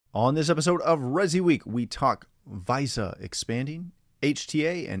On this episode of Resi Week, we talk Visa expanding,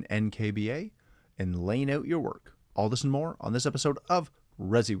 HTA and NKBA, and laying out your work. All this and more on this episode of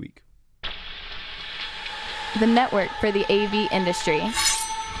Resi Week. The network for the AV industry.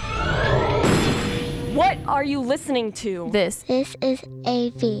 What are you listening to? This is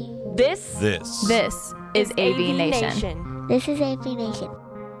AV. This is AV Nation. This is AV Nation.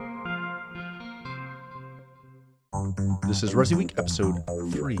 This is Resi Week, episode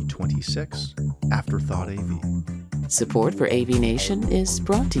 326, Afterthought AV. Support for AV Nation is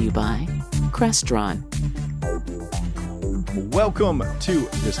brought to you by Crestron. Welcome to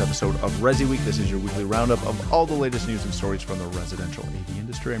this episode of Resi Week. This is your weekly roundup of all the latest news and stories from the residential AV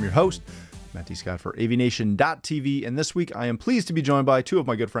industry. I'm your host, Matty Scott for AVNation.tv, and this week I am pleased to be joined by two of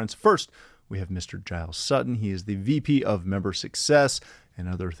my good friends. First, we have Mr. Giles Sutton. He is the VP of Member Success and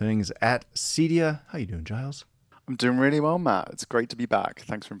other things at Cedia. How you doing, Giles? I'm doing really well, Matt. It's great to be back.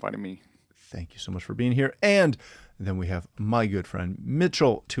 Thanks for inviting me. Thank you so much for being here. And then we have my good friend,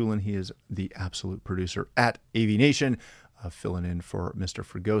 Mitchell Tulin. He is the absolute producer at AV Nation, filling in for Mr.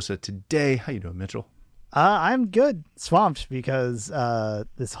 Fregosa today. How you doing, Mitchell? I'm good. Swamped because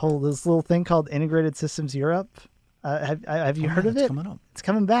this little thing called Integrated Systems Europe. Have you heard of it? Coming up. It's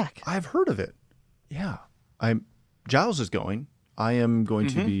coming back. I've heard of it. Yeah. Giles is going. I am going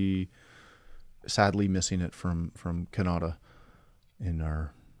to be sadly missing it from Canada in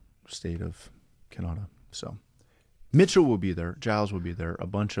our state of Canada. So Mitchell will be there. Giles will be there. A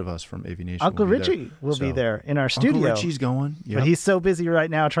bunch of us from AV Nation. Uncle Richie will be there in our studio. Uncle Richie's going. Yep. But he's so busy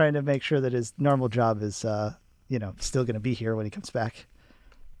right now trying to make sure that his normal job is, still going to be here when he comes back.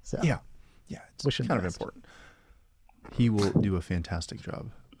 So yeah, it's kind of important. He will do a fantastic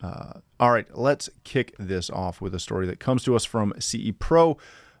job. All right, let's kick this off with a story that comes to us from CE Pro.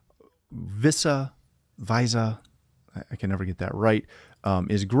 Visa, I can never get that right,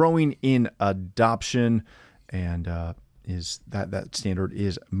 is growing in adoption, and is that standard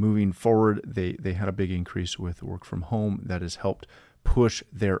is moving forward. They had a big increase with work from home that has helped push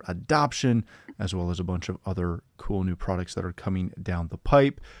their adoption, as well as a bunch of other cool new products that are coming down the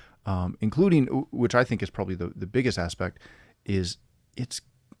pipe, including, which I think is probably the biggest aspect, is it's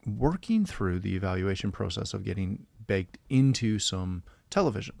working through the evaluation process of getting baked into some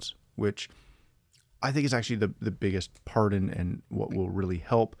televisions, which I think is actually the biggest part and what will really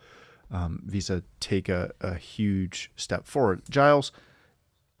help Visa take a huge step forward. Giles,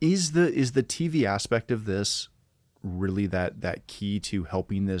 is the TV aspect of this really that key to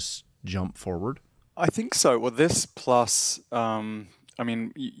helping this jump forward? I think so. Well, this plus,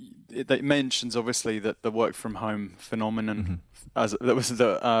 it mentions obviously that the work from home phenomenon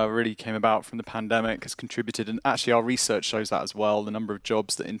that really came about from the pandemic has contributed, and actually our research shows that as well. The number of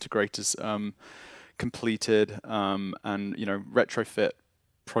jobs that integrators completed and retrofit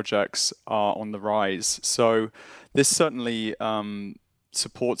projects are on the rise. So this certainly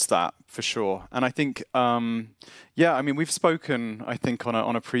supports that for sure. And I think, we've spoken, I think,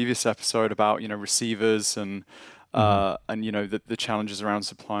 on a previous episode about receivers and the challenges around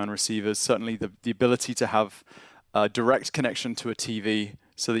supply on receivers. Certainly the ability to have a direct connection to a TV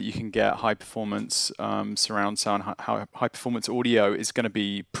so that you can get high performance surround sound, high performance audio is going to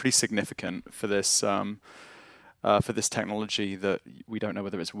be pretty significant for this technology that we don't know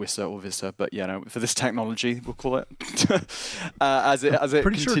whether it's WISA or VISA, but for this technology we'll call it as it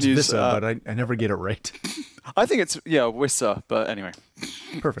pretty continues. Sure it's VISA, but I never get it right. I think it's WISA, but anyway.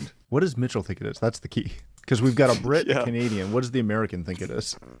 Perfect. What does Mitchell think it is? That's the key, because we've got a Brit, a Canadian. What does the American think it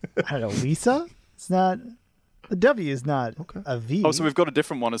is? I don't know. Visa? It's not. The W is not a V. Oh, so we've got a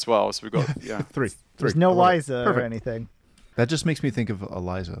different one as well. So we've got three. There's no Liza or anything. That just makes me think of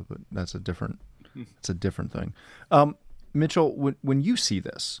Eliza, but that's a different. It's a different thing. Mitchell, when you see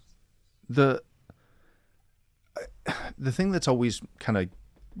this, the thing that's always kind of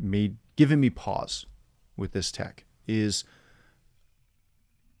given me pause with this tech is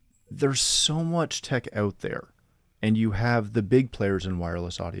there's so much tech out there, and you have the big players in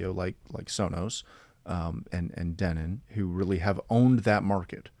wireless audio like Sonos and Denon, who really have owned that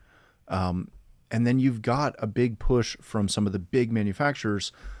market. And then you've got a big push from some of the big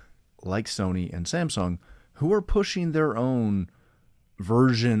manufacturers like Sony and Samsung, who are pushing their own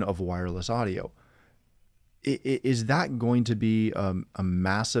version of wireless audio. Is that going to be a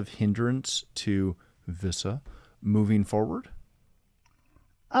massive hindrance to Visa moving forward?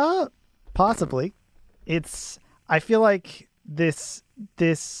 Possibly. I feel like this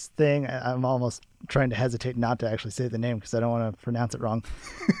thing, I'm almost trying to hesitate not to actually say the name because I don't want to pronounce it wrong.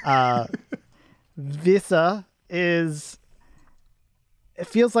 Visa it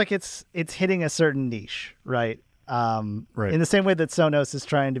feels like it's hitting a certain niche, right? Right. In the same way that Sonos is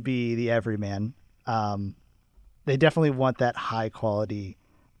trying to be the everyman, they definitely want that high quality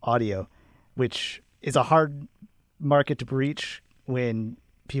audio, which is a hard market to breach when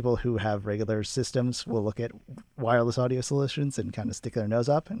people who have regular systems will look at wireless audio solutions and kind of stick their nose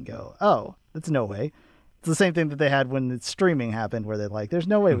up and go, oh, that's no way. It's the same thing that they had when the streaming happened, where they're like, there's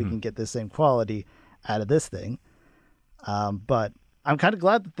no way we can get the same quality out of this thing. But I'm kind of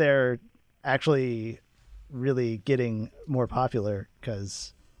glad that they're actually really getting more popular,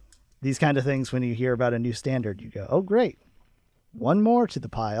 because these kind of things, when you hear about a new standard, you go, oh, great. One more to the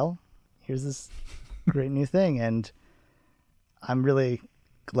pile. Here's this great new thing. And I'm really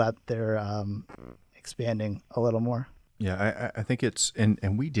glad they're expanding a little more. Yeah, I think it's,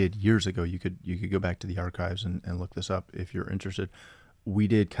 and we did years ago. You could go back to the archives and look this up if you're interested. We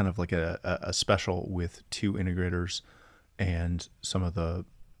did kind of like a special with two integrators and some of the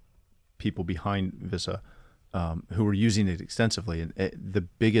people behind Visa who were using it extensively. And the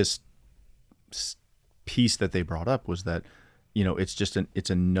biggest piece that they brought up was that, it's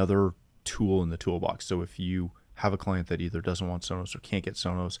another tool in the toolbox. So if you have a client that either doesn't want Sonos or can't get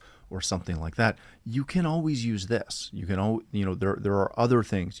Sonos or something like that, you can always use this. You can, there are other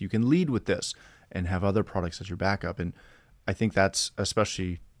things. You can lead with this and have other products as your backup. And I think that's,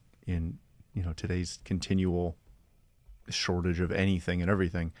 especially in, today's continual shortage of anything and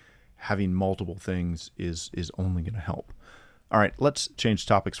everything, having multiple things is only going to help. All right, let's change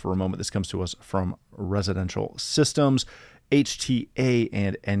topics for a moment. This comes to us from Residential Systems. HTA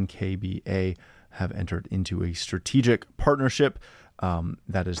and NKBA have entered into a strategic partnership.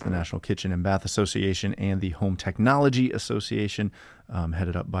 That is the National Kitchen and Bath Association and the Home Technology Association,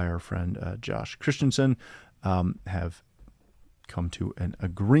 headed up by our friend Josh Christensen, have come to an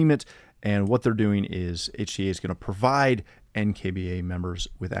agreement. And what they're doing is HTA is going to provide NKBA members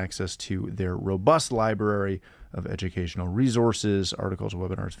with access to their robust library of educational resources, articles,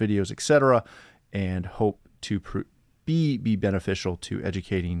 webinars, videos, etc., and hope to be beneficial to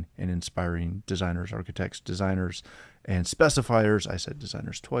educating and inspiring designers, architects, designers, and specifiers. I said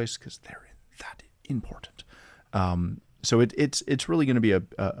designers twice because they're that important. So it's really going to be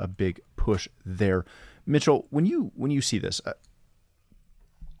a big push there. Mitchell, when you see this,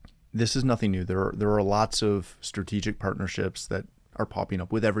 this is nothing new. There are lots of strategic partnerships that are popping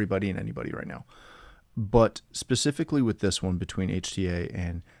up with everybody and anybody right now. But specifically with this one between HTA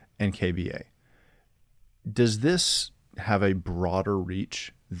and NKBA, does this have a broader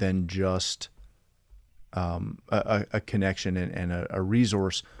reach than just a connection and a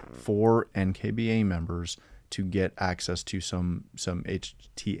resource for NKBA members to get access to some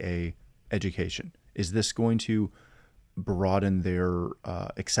HTA education? Is this going to broaden their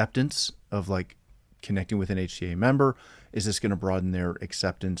acceptance of like connecting with an HTA member? Is this going to broaden their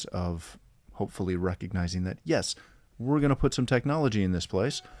acceptance of hopefully recognizing that, yes, we're going to put some technology in this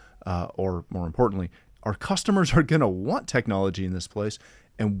place, or more importantly, our customers are going to want technology in this place,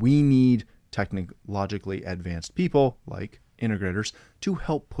 and we need technologically advanced people like integrators to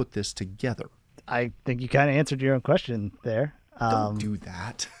help put this together? I think you kind of answered your own question there. Don't do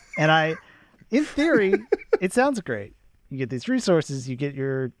that. And in theory, it sounds great. You get these resources, you get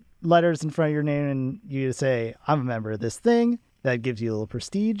your letters in front of your name, and you say, I'm a member of this thing. That gives you a little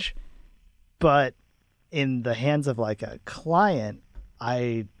prestige. But in the hands of like a client,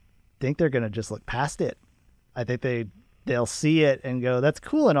 I think they're going to just look past it. I think they'll see it and go, that's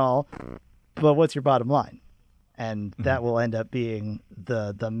cool and all, but what's your bottom line? And that will end up being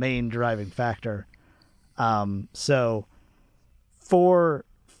the main driving factor. So for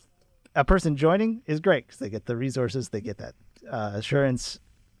a person joining is great because they get the resources, they get that assurance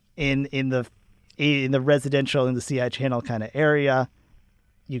in the residential, in the CI channel kind of area.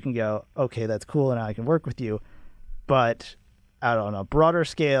 You can go, okay, that's cool, and I can work with you. But out on a broader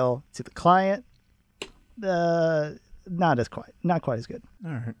scale to the client, not quite as good.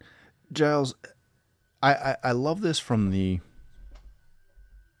 All right, Giles, I love this from the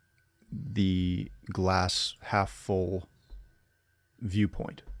glass half full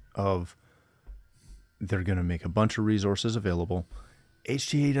viewpoint of they're going to make a bunch of resources available.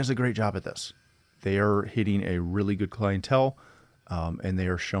 HTA does a great job at this. They are hitting a really good clientele, and they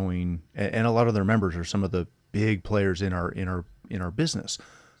are showing, and a lot of their members are some of the big players in our business.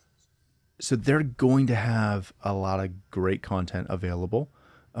 So they're going to have a lot of great content available.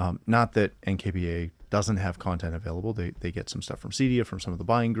 Not that NKBA doesn't have content available. They get some stuff from CEDIA, from some of the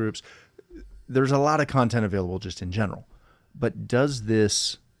buying groups. There's a lot of content available just in general. But does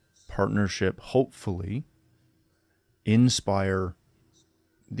this partnership hopefully inspire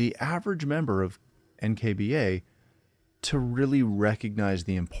the average member of NKBA to really recognize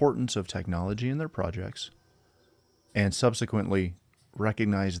the importance of technology in their projects, and subsequently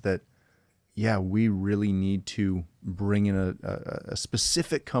recognize that, yeah, we really need to bring in a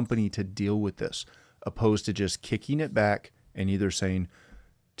specific company to deal with this, opposed to just kicking it back and either saying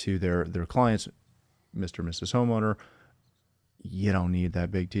to their clients, Mr. and Mrs. Homeowner, you don't need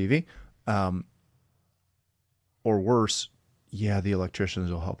that big TV. Or worse, yeah, the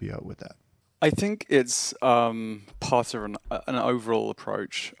electricians will help you out with that. I think it's part of an overall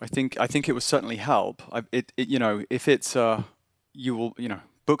approach. I think it will certainly help. If it's you will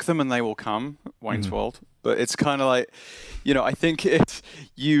book them and they will come, Wayne's World. But it's kind of like, I think it's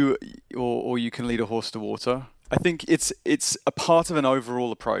you or you can lead a horse to water. I think it's a part of an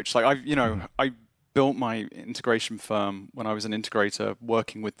overall approach. Like I built my integration firm when I was an integrator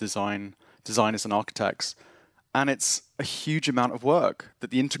working with designers and architects. And it's a huge amount of work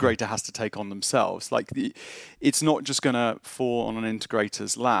that the integrator has to take on themselves. Like it's not just going to fall on an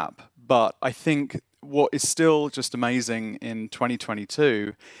integrator's lap. But I think what is still just amazing in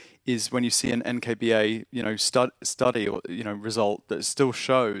 2022 is when you see an NKBA, study or result that still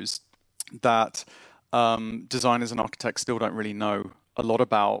shows that designers and architects still don't really know a lot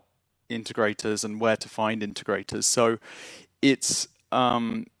about integrators and where to find integrators. So it's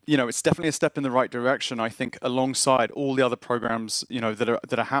it's definitely a step in the right direction. I think alongside all the other programs,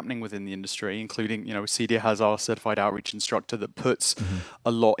 that are happening within the industry, including, CEDIA has our certified outreach instructor that puts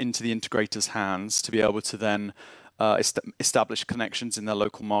a lot into the integrators' hands to be able to then establish connections in their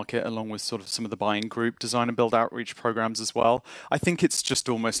local market, along with sort of some of the buying group design and build outreach programs as well. I think it's just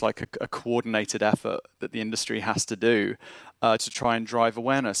almost like a coordinated effort that the industry has to do to try and drive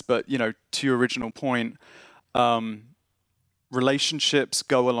awareness. But, to your original point, relationships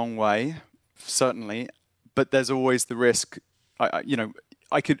go a long way, certainly, but there's always the risk. I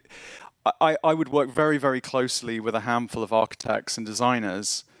would work very, very closely with a handful of architects and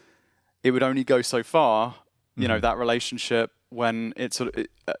designers. It would only go so far, that relationship, when it's sort of,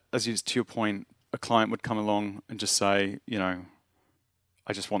 as you, to your point, a client would come along and just say,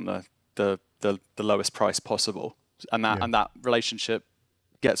 I just want the lowest price possible, and that relationship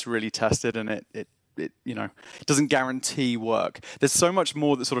gets really tested, and it doesn't guarantee work. There's so much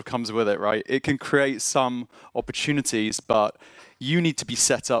more that sort of comes with it, right? It can create some opportunities, but you need to be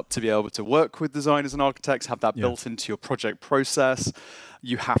set up to be able to work with designers and architects, have that built into your project process.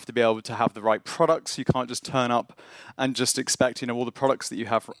 You have to be able to have the right products. You can't just turn up and just expect, all the products that you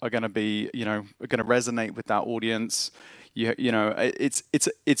have are going to be, are going to resonate with that audience. It's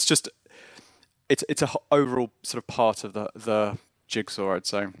a overall sort of part of the jigsaw, I'd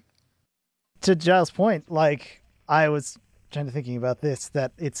say. To Giles' point, like I was trying to thinking about this,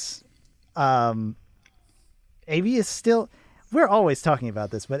 that it's AV is still, we're always talking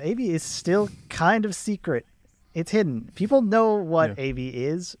about this, but AV is still kind of secret. It's hidden. People know what AV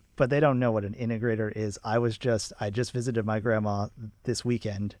is, but they don't know what an integrator is. I just visited my grandma this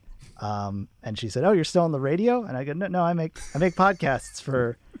weekend, and she said, "Oh, you're still on the radio?" And I go, "No, I make podcasts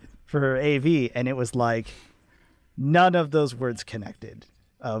for AV," and it was like none of those words connected.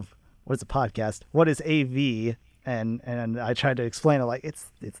 Of what is a podcast? What is AV? And I tried to explain it like it's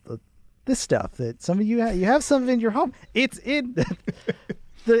this stuff that some of you have some in your home. It's in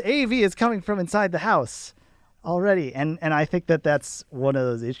the AV is coming from inside the house already, and I think that's one of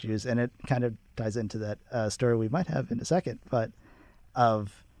those issues, and it kind of ties into that story we might have in a second, but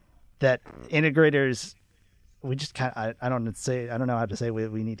of that integrators. We just kind of I don't know how to say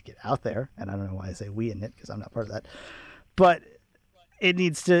we need to get out there, and I don't know why I say we in it because I'm not part of that, but it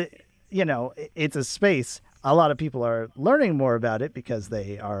needs to. It's a space. A lot of people are learning more about it because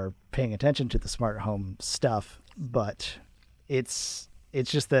they are paying attention to the smart home stuff. But it's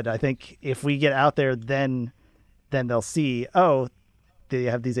just that I think if we get out there, then they'll see, oh, they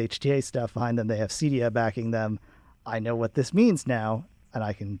have these HTA stuff behind them. They have CEDIA backing them. I know what this means now, and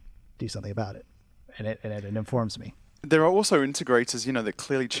I can do something about it. And it informs me. There are also integrators, that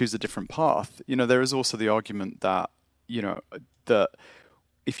clearly choose a different path. There is also the argument that, that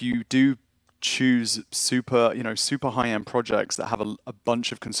if you do choose super high-end projects that have a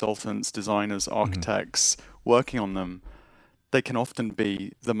bunch of consultants, designers, architects working on them, they can often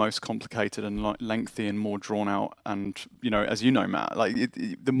be the most complicated and lengthy and more drawn out. And as you know, Matt,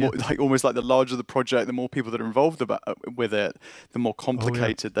 the more almost like the larger the project, the more people that are involved with it, the more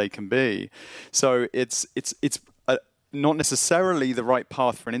complicated they can be. So it's not necessarily the right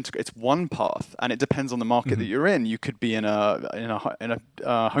path for an integrator. It's one path, and it depends on the market that you're in. You could be in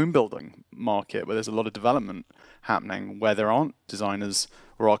a home building market where there's a lot of development happening, where there aren't designers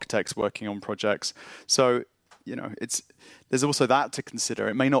or architects working on projects. So there's also that to consider.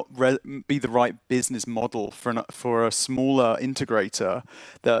 It may not be the right business model for a smaller integrator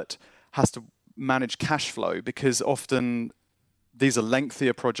that has to manage cash flow, because often these are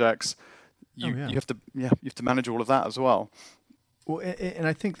lengthier projects. You have to manage all of that as well. Well, and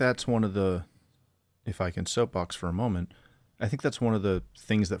I think that's one of the, if I can soapbox for a moment, I think that's one of the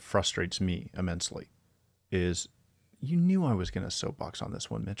things that frustrates me immensely is you knew I was going to soapbox on this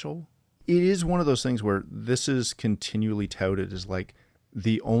one, Mitchell. It is one of those things where this is continually touted as like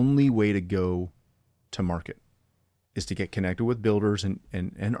the only way to go to market is to get connected with builders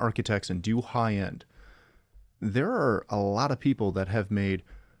and architects and do high end. There are a lot of people that have made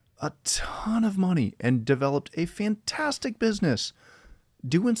a ton of money and developed a fantastic business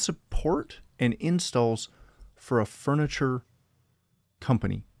doing support and installs for a furniture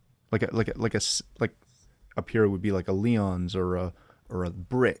company, like up here it would be like a Leon's or a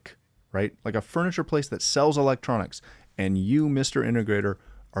Brick, right? Like a furniture place that sells electronics, and you, Mr. Integrator,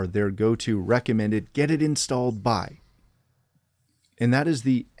 are their go-to recommended, get it installed by. And that is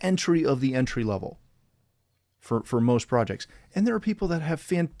the entry of the entry level for most projects. And there are people that have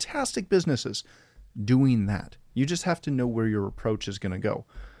fantastic businesses doing that. You just have to know where your approach is going to go.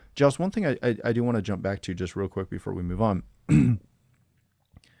 Giles, one thing I do want to jump back to just real quick before we move on.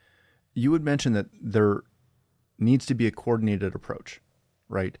 You would mention that there needs to be a coordinated approach,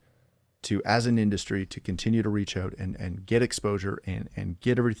 right? To, as an industry, to continue to reach out and get exposure and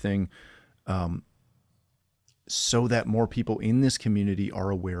get everything so that more people in this community are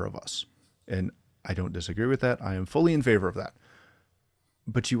aware of us. And I don't disagree with that. I am fully in favor of that.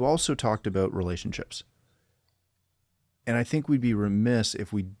 But you also talked about relationships. And I think we'd be remiss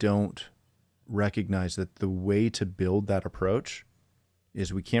if we don't recognize that the way to build that approach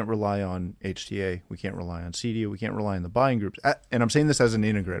is we can't rely on HTA, we can't rely on CDO, we can't rely on the buying groups. And I'm saying this as an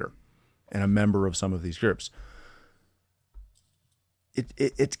integrator and a member of some of these groups.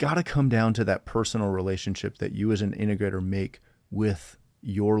 It's got to come down to that personal relationship that you as an integrator make with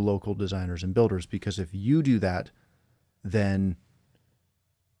your local designers and builders, because if you do that, then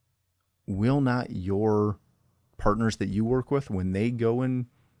will not your partners that you work with, when they go and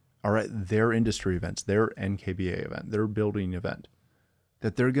are at their industry events, their NKBA event, their building event,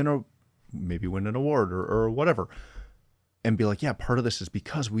 that they're going to maybe win an award or whatever, and be like, yeah, part of this is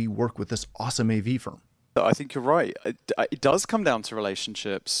because we work with this awesome AV firm. I think you're right. It does come down to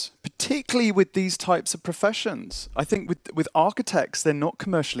relationships, particularly with these types of professions. I think with architects, they're not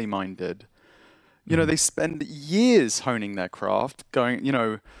commercially minded. You know, they spend years honing their craft, going, you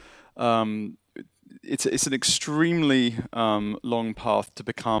know, it's an extremely long path to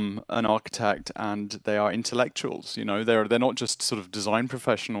become an architect, and they are intellectuals. You know, they're not just sort of design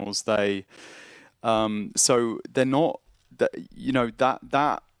professionals. So they're not that. You know,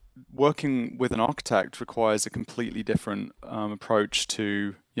 that working with an architect requires a completely different approach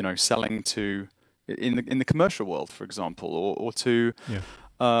to, you know, selling to in the commercial world, for example, or to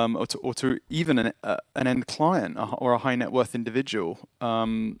even an end client or a high net worth individual.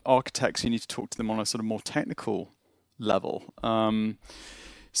 Architects, you need to talk to them on a sort of more technical level.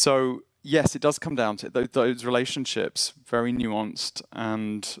 So yes, it does come down to those relationships, very nuanced,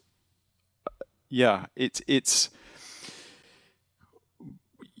 and yeah, it's.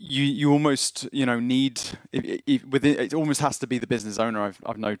 You almost, you know, need it almost has to be the business owner.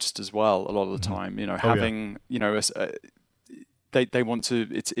 I've noticed as well a lot of the time, you know, having you know they want to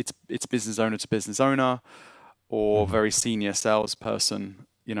it's business owner to business owner, or very senior salesperson,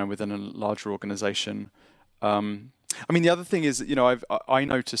 you know, within a larger organization. I mean, the other thing is, you know, I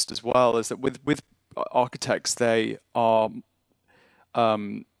noticed as well is that with architects, they are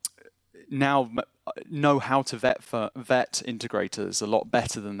now know how to vet integrators a lot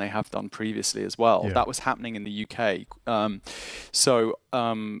better than they have done previously as well. Yeah. That was happening in the UK.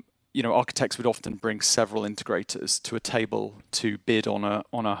 You know, architects would often bring several integrators to a table to bid on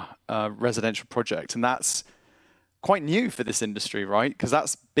a residential project, and that's quite new for this industry, right? Because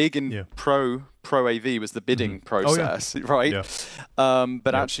that's big in pro AV was the bidding process, right? Yeah.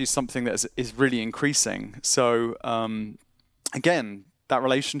 But actually something that is really increasing. So again, that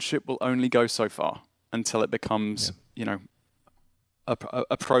relationship will only go so far until it becomes, you know,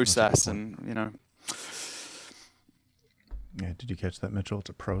 a process, and you know. Yeah, did you catch that, Mitchell? It's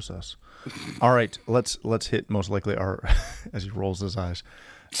a process. All right, let's hit most likely our, as he rolls his eyes,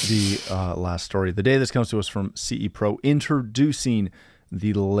 the last story of the day. This comes to us from CE Pro, introducing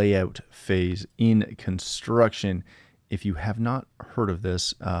the layout phase in construction. If you have not heard of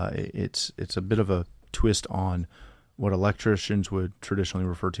this, it's a bit of a twist on what electricians would traditionally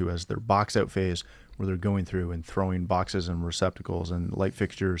refer to as their box out phase, where they're going through and throwing boxes and receptacles and light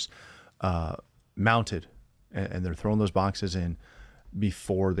fixtures mounted, and they're throwing those boxes in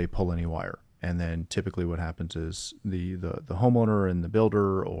before they pull any wire. And then typically what happens is the homeowner and the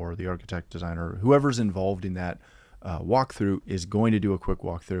builder or the architect, designer, whoever's involved in that walkthrough is going to do a quick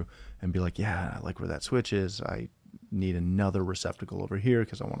walkthrough and be like, yeah, I like where that switch is. I need another receptacle over here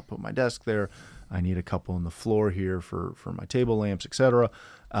because I want to put my desk there. I need a couple on the floor here for my table lamps, etc.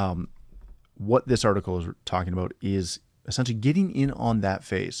 What this article is talking about is essentially getting in on that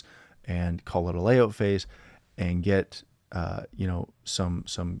phase and call it a layout phase and get some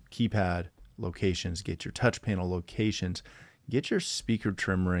keypad locations, get your touch panel locations, get your speaker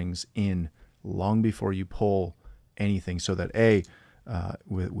trim rings in long before you pull anything, so that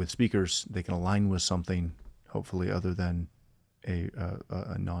with speakers they can align with something, hopefully other than a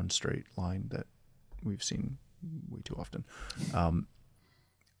non-straight line that we've seen way too often.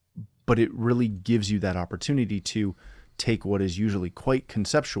 But it really gives you that opportunity to take what is usually quite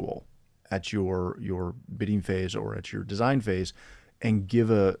conceptual at your bidding phase or at your design phase and give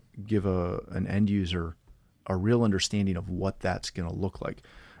an end user a real understanding of what that's going to look like.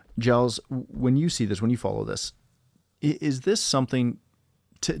 Giles, when you see this, when you follow this, is this something,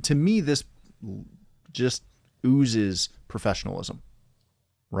 to me, this just oozes professionalism,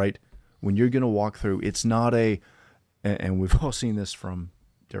 right? When you're going to walk through, it's not and we've all seen this from,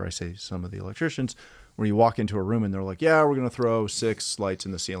 dare I say, some of the electricians, where you walk into a room and they're like, yeah, we're going to throw 6 lights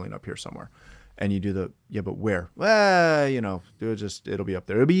in the ceiling up here somewhere. And you do but where? Well, it'll be up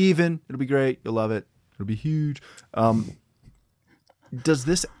there. It'll be even. It'll be great. You'll love it. It'll be huge. Does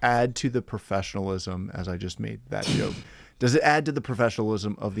this add to the professionalism, as I just made that joke? Does it add to the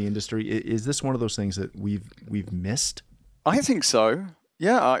professionalism of the industry? Is this one of those things that we've missed? I think so.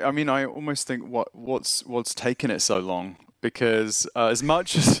 Yeah. I mean, I almost think what's taken it so long, because as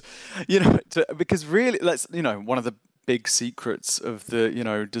much as, because really, one of the big secrets of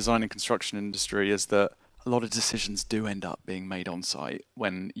the, design and construction industry is that a lot of decisions do end up being made on site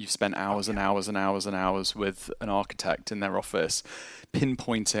when you've spent hours and hours and hours and hours with an architect in their office,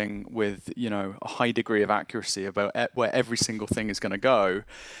 pinpointing with, a high degree of accuracy about where every single thing is going to go.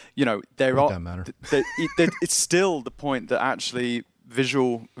 It's still the point that actually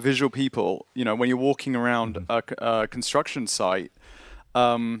visual people, when you're walking around a construction site,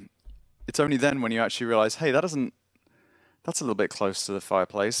 it's only then when you actually realize, hey, that's a little bit close to the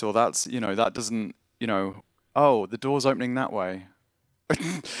fireplace, or that's, that doesn't, oh, the door's opening that way,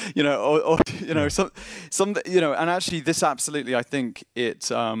 some, and actually this absolutely, I think it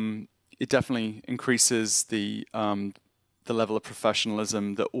definitely increases the level of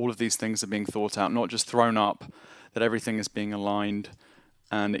professionalism, that all of these things are being thought out, not just thrown up, that everything is being aligned,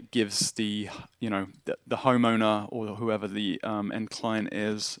 and it gives the homeowner or whoever the end client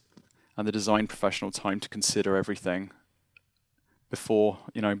is and the design professional time to consider everything before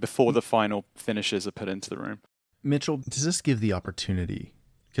the final finishes are put into the room. Mitchell, does this give the opportunity?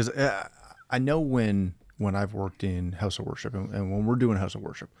 Because I know when I've worked in House of Worship and when we're doing House of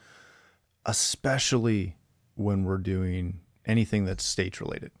Worship, especially when we're doing anything that's stage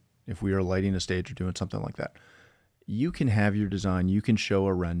related, if we are lighting a stage or doing something like that, you can have your design, you can show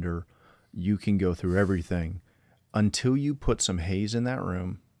a render, you can go through everything until you put some haze in that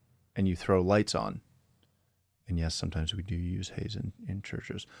room and you throw lights on. And yes, sometimes we do use haze in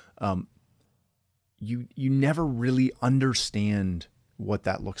churches. You never really understand what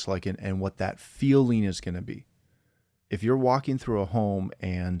that looks like and what that feeling is going to be. If you're walking through a home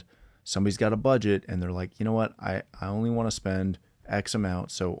and somebody's got a budget and they're like, you know what, I only want to spend X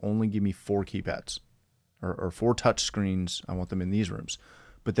amount, so only give me 4 keypads or 4 touch screens. I want them in these rooms.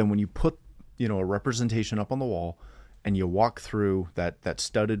 But then when you put, a representation up on the wall and you walk through that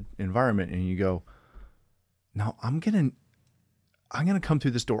studded environment and you go, now I'm going to come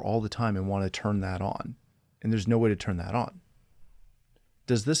through this door all the time and want to turn that on. And there's no way to turn that on.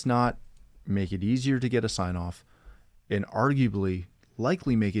 Does this not make it easier to get a sign off and arguably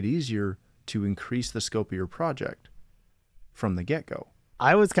likely make it easier to increase the scope of your project from the get-go?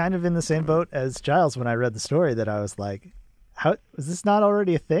 I was kind of in the same boat as Giles when I read the story, that I was like, how is this not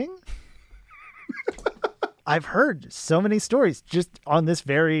already a thing? I've heard so many stories just on this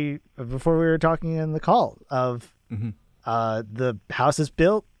before we were talking in the call of the house is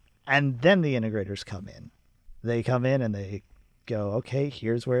built and then the integrators come in. They come in and they go, okay,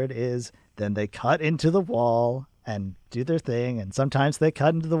 here's where it is. Then they cut into the wall and do their thing. And sometimes they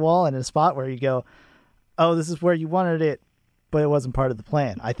cut into the wall in a spot where you go, oh, this is where you wanted it, but it wasn't part of the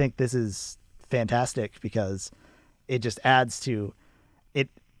plan. I think this is fantastic because it just adds to it.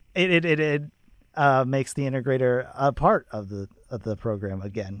 It makes the integrator a part of the program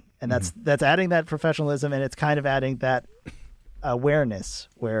again, and that's adding that professionalism, and it's kind of adding that awareness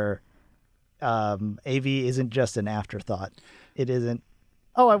where AV isn't just an afterthought. It isn't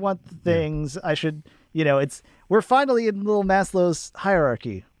oh, I want the things. I should, we're finally in little Maslow's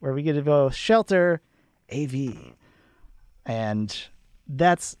hierarchy where we get to go shelter, AV. And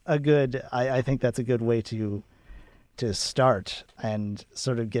that's I think that's a good way to start and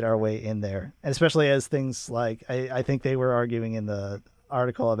sort of get our way in there. And especially as things like, I think they were arguing in the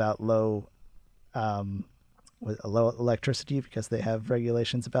article about low electricity because they have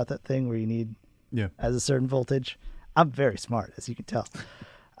regulations about that thing where you need as a certain voltage. I'm very smart, as you can tell.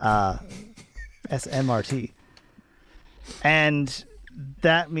 SMRT. And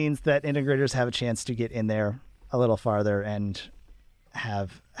that means that integrators have a chance to get in there a little farther and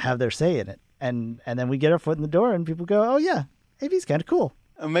have their say in it. And then we get our foot in the door and people go, oh yeah, AV's kind of cool.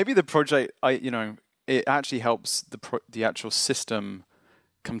 And maybe the project, it actually helps the actual system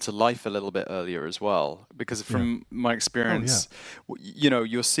come to life a little bit earlier as well. Because from my experience,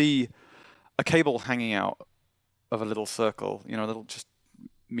 you'll see a cable hanging out of a little circle, that'll just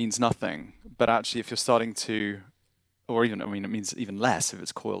means nothing. But actually, if you're starting to, or even, it means even less if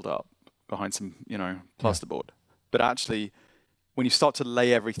it's coiled up behind some, plasterboard. But actually, when you start to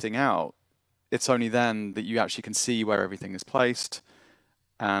lay everything out, it's only then that you actually can see where everything is placed.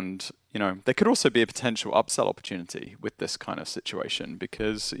 And, there could also be a potential upsell opportunity with this kind of situation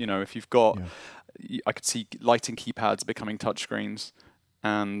because, if you've got, I could see lighting keypads becoming touchscreens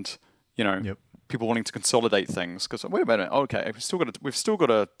and, people wanting to consolidate things because, wait a minute, okay, we've still got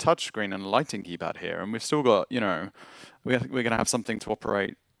a touchscreen and a lighting keypad here and we've still got, we're going to have something to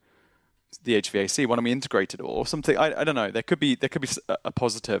operate the HVAC. Why don't we integrate it all or something? I don't know. There could be a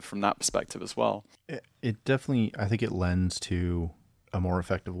positive from that perspective as well. It definitely, I think it lends to a more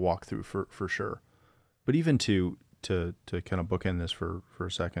effective walkthrough for sure. But even to kind of bookend this for a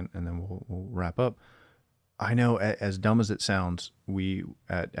second, and then we'll wrap up. I know, as dumb as it sounds, we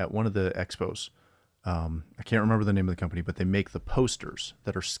at one of the expos, I can't remember the name of the company, but they make the posters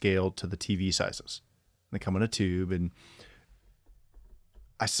that are scaled to the TV sizes. They come in a tube, and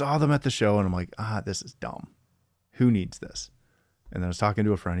I saw them at the show, and I'm like, this is dumb. Who needs this? And then I was talking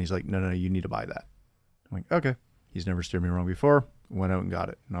to a friend. He's like, no, you need to buy that. I'm like, okay. He's never steered me wrong before. Went out and got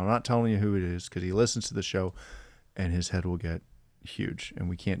it. And I'm not telling you who it is because he listens to the show and his head will get huge and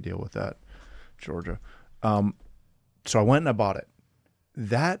we can't deal with that, Georgia. So I went and I bought it.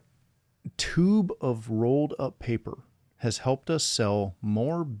 That tube of rolled up paper has helped us sell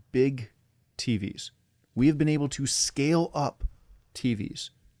more big TVs. We have been able to scale up TVs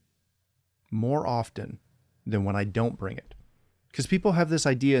more often than when I don't bring it. Because people have this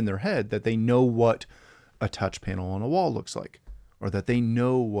idea in their head that they know what a touch panel on a wall looks like, or that they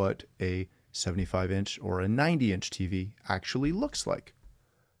know what a 75-inch or a 90-inch TV actually looks like.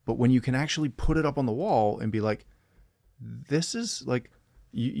 But when you can actually put it up on the wall and be like, this is like,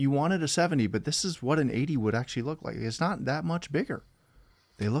 you wanted a 70, but this is what an 80 would actually look like. It's not that much bigger.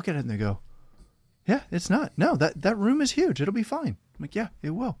 They look at it and they go, yeah, it's not. No, that room is huge. It'll be fine. I'm like, yeah,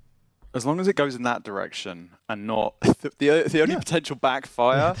 it will. As long as it goes in that direction and not the only potential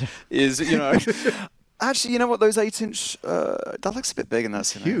backfire is, actually, you know what? Those 8-inch, that looks a bit big in that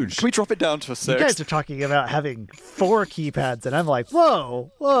scenario. Huge. Can we drop it down to a 6? You guys are talking about having 4 keypads, and I'm like,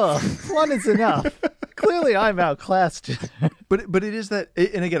 whoa, one is enough. Clearly, I'm outclassed. But it is that,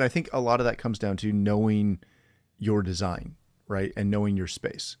 and again, I think a lot of that comes down to knowing your design, right? And knowing your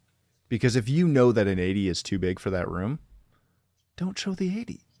space. Because if you know that an 80 is too big for that room, don't show the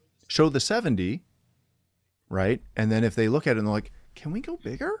 80. Show the 70, right? And then if they look at it and they're like, can we go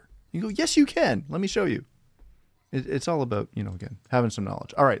bigger? You go, yes, you can. Let me show you. It's all about, again, having some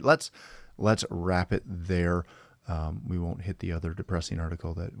knowledge. All right, let's wrap it there. We won't hit the other depressing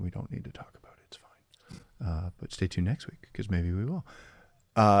article that we don't need to talk about. It's fine. But stay tuned next week because maybe we will.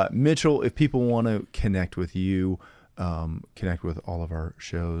 Mitchell, if people want to connect with you, connect with all of our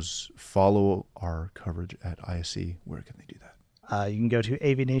shows, follow our coverage at ISE, where can they do that? You can go to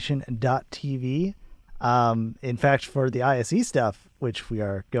avnation.tv. In fact, for the ISE stuff, which we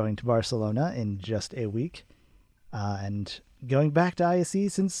are going to Barcelona in just a week, and going back to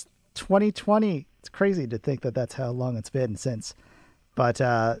ISE since 2020. It's crazy to think that that's how long it's been since. But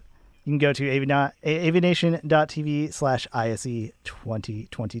you can go to avnation.tv/ISE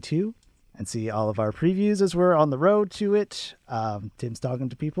 2022 and see all of our previews as we're on the road to it. Tim's talking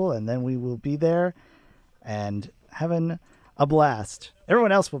to people, and then we will be there and having a blast.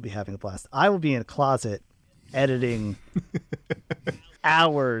 Everyone else will be having a blast. I will be in a closet editing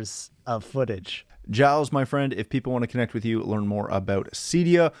hours of footage. Giles, my friend, if people want to connect with you, learn more about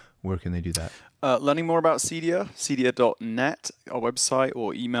Cedia, where can they do that? Learning more about Cedia, cedia.net, our website,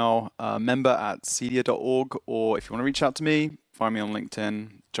 or email member@cedia.org. Or if you want to reach out to me, find me on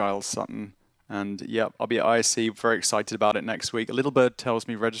LinkedIn, Giles Sutton, And yeah, I'll be at ISC. Very excited about it next week. A Little Bird tells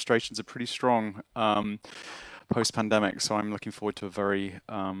me registrations are pretty strong post-pandemic, so I'm looking forward to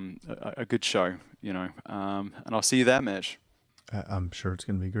a good show, and I'll see you there, Mitch. I'm sure it's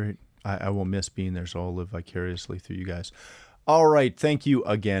going to be great. I will miss being there, so I'll live vicariously through you guys. All right. Thank you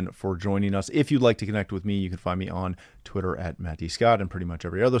again for joining us. If you'd like to connect with me, you can find me on Twitter at Matt D. Scott and pretty much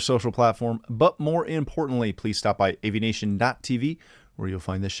every other social platform. But more importantly, please stop by avnation.tv, where you'll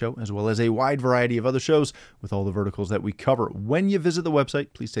find this show as well as a wide variety of other shows with all the verticals that we cover. When you visit the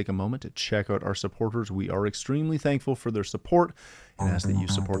website, please take a moment to check out our supporters. We are extremely thankful for their support and ask that you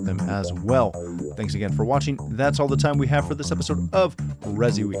support them as well. Thanks again for watching. That's all the time we have for this episode of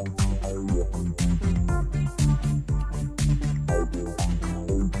Resi Week.